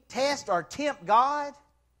we test or tempt God,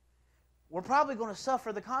 we're probably going to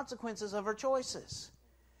suffer the consequences of our choices.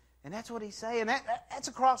 And that's what he's saying. That's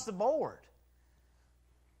across the board.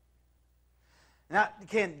 Now,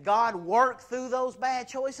 can God work through those bad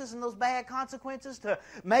choices and those bad consequences to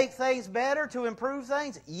make things better, to improve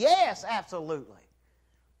things? Yes, absolutely.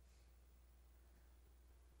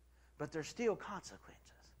 But there's still consequences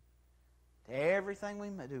to everything we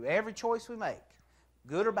do, every choice we make,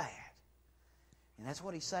 good or bad. And that's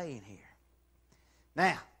what he's saying here.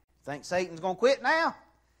 Now, think Satan's going to quit now?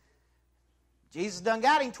 Jesus done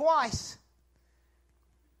got him twice.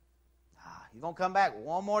 He's going to come back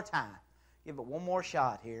one more time. Give it one more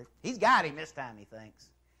shot here. He's got him this time, he thinks.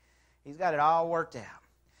 He's got it all worked out.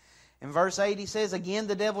 In verse 8 he says, again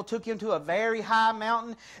the devil took him to a very high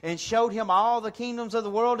mountain and showed him all the kingdoms of the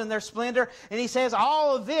world and their splendor. And he says,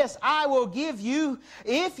 all of this I will give you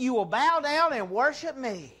if you will bow down and worship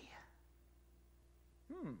me.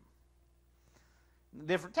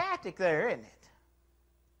 Different tactic there, isn't it?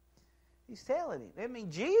 He's telling him. I mean,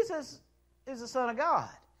 Jesus is the Son of God.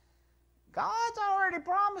 God's already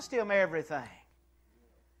promised him everything.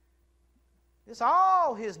 It's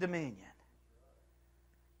all his dominion.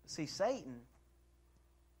 See, Satan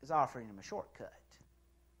is offering him a shortcut.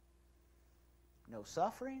 No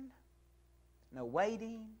suffering, no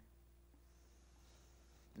waiting,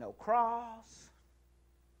 no cross.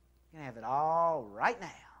 You can have it all right now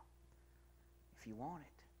if you want it.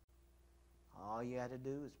 All you got to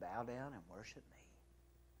do is bow down and worship me.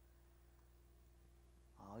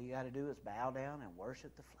 All you got to do is bow down and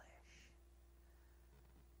worship the flesh.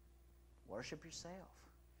 Worship yourself.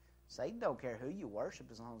 Satan don't care who you worship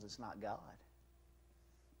as long as it's not God.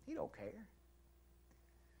 He don't care.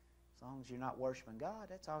 As long as you're not worshiping God,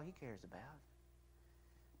 that's all he cares about.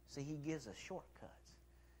 See, he gives us shortcuts.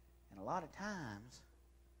 And a lot of times,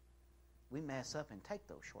 we mess up and take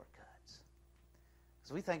those shortcuts.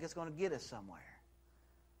 Because we think it's going to get us somewhere.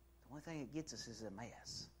 The only thing it gets us is a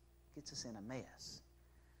mess. It gets us in a mess.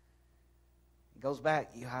 It goes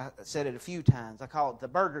back, I said it a few times, I call it the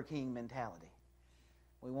Burger King mentality.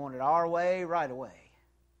 We want it our way, right away.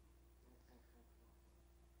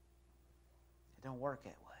 It don't work that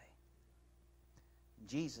way.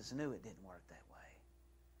 Jesus knew it didn't work that way.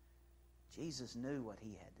 Jesus knew what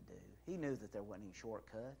he had to do. He knew that there wasn't any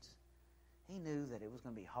shortcuts. He knew that it was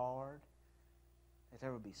going to be hard, that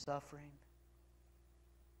there would be suffering.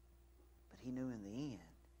 But he knew in the end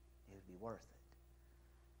it would be worth it.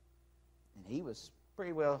 And he was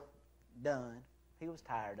pretty well done. He was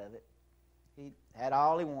tired of it. He had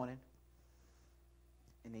all he wanted.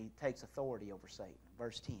 And he takes authority over Satan.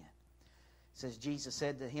 Verse 10. It says, Jesus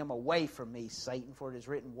said to him, away from me, Satan, for it is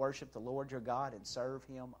written, worship the Lord your God and serve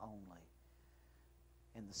him only.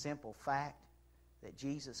 And the simple fact that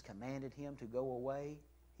Jesus commanded him to go away,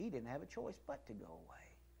 he didn't have a choice but to go away.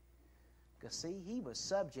 Because, see, he was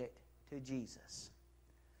subject to Jesus.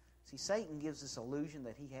 See, Satan gives this illusion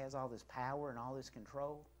that he has all this power and all this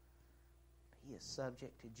control. He is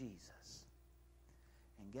subject to Jesus.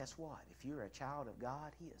 And guess what? If you're a child of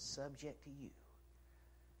God, he is subject to you.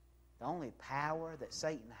 The only power that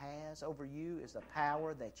Satan has over you is the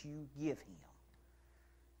power that you give him.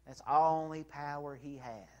 That's the only power he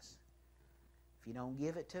has. If you don't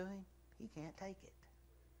give it to him, he can't take it.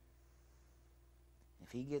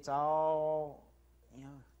 If he gets all,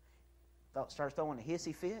 starts throwing a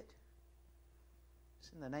hissy fit,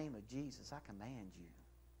 it's in the name of Jesus, I command you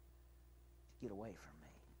to get away from me.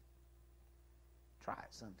 Try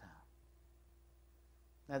it sometime.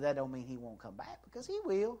 Now, that don't mean he won't come back, because he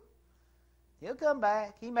will. He'll come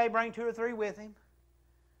back. He may bring 2 or 3 with him.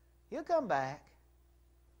 He'll come back.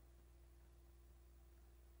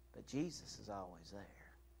 But Jesus is always there.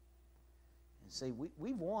 And see,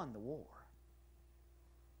 we've won the war.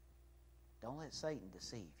 Don't let Satan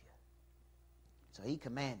deceive you. So he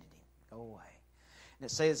commanded him, go away. And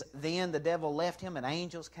it says, then the devil left him, and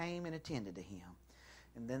angels came and attended to him.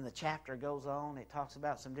 And then the chapter goes on. It talks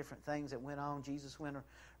about some different things that went on. Jesus went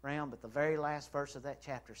around, but the very last verse of that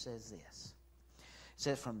chapter says this. It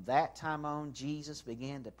says, from that time on, Jesus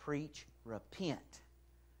began to preach, repent,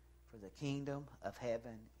 for the kingdom of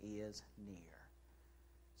heaven is near.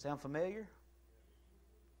 Sound familiar?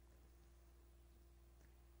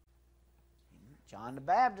 John the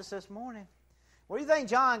Baptist this morning. Where do you think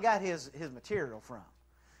John got his material from?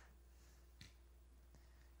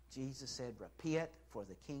 Jesus said, repent, for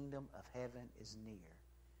the kingdom of heaven is near.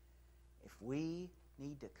 If we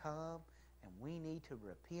need to come and we need to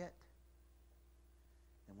repent,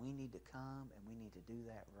 then we need to come and we need to do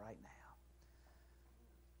that right now.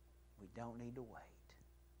 We don't need to wait.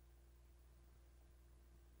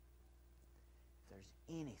 If there's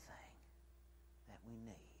anything that we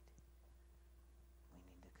need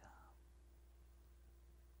to come.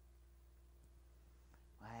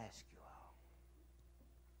 I ask you all,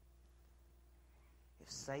 if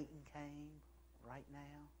Satan came right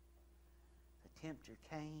now, the tempter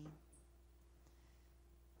came,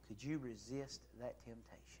 could you resist that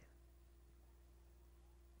temptation?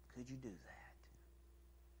 Could you do that?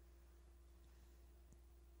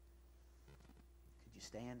 Could you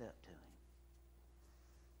stand up to him?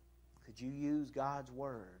 Could you use God's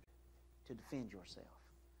word to defend yourself?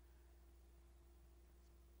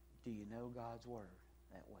 Do you know God's word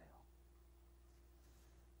that well?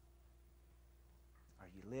 Are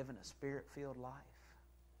you living a spirit-filled life?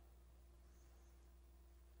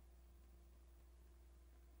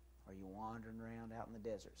 Are you wandering around out in the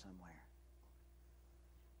desert somewhere?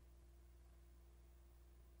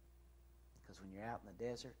 Because when you're out in the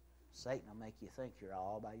desert, Satan will make you think you're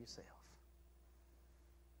all by yourself.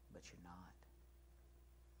 But you're not.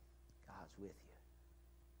 God's with you.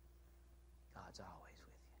 God's always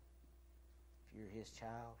with you. If you're his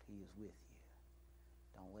child, he is with you.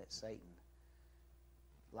 Don't let Satan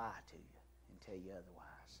lie to you and tell you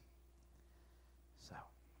otherwise. So,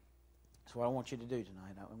 that's what I want you to do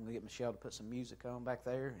tonight. I'm going to get Michelle to put some music on back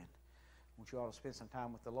there, and I want you all to spend some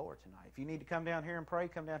time with the Lord tonight. If you need to come down here and pray,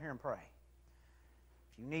 come down here and pray.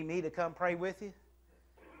 If you need me to come pray with you,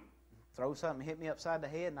 throw something, hit me upside the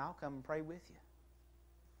head, and I'll come and pray with you.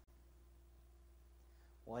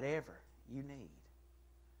 Whatever you need,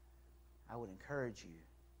 I would encourage you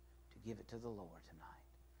to give it to the Lord tonight.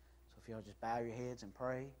 So if y'all just bow your heads and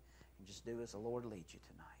pray, and just do as the Lord leads you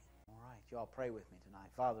tonight. All right, y'all pray with me tonight.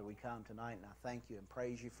 Father, we come tonight, and I thank you and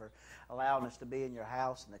praise you for allowing us to be in your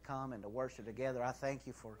house and to come and to worship together. I thank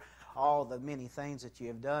you for all the many things that you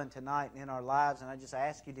have done tonight in our lives, and I just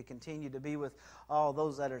ask you to continue to be with all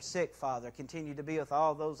those that are sick, Father. Continue to be with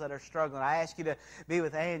all those that are struggling. I ask you to be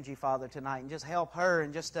with Angie, Father, tonight, and just help her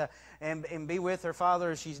and just and be with her,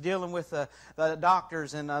 Father, as she's dealing with the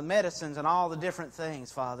doctors and medicines and all the different things,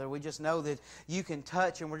 Father. We just know that you can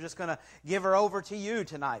touch, and we're just going to give her over to you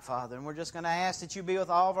tonight, Father, and we're just going to ask that you be with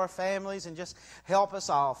all of our families and just help us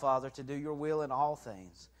all, Father, to do your will in all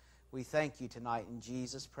things. We thank you tonight in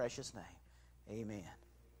Jesus' precious name. Amen.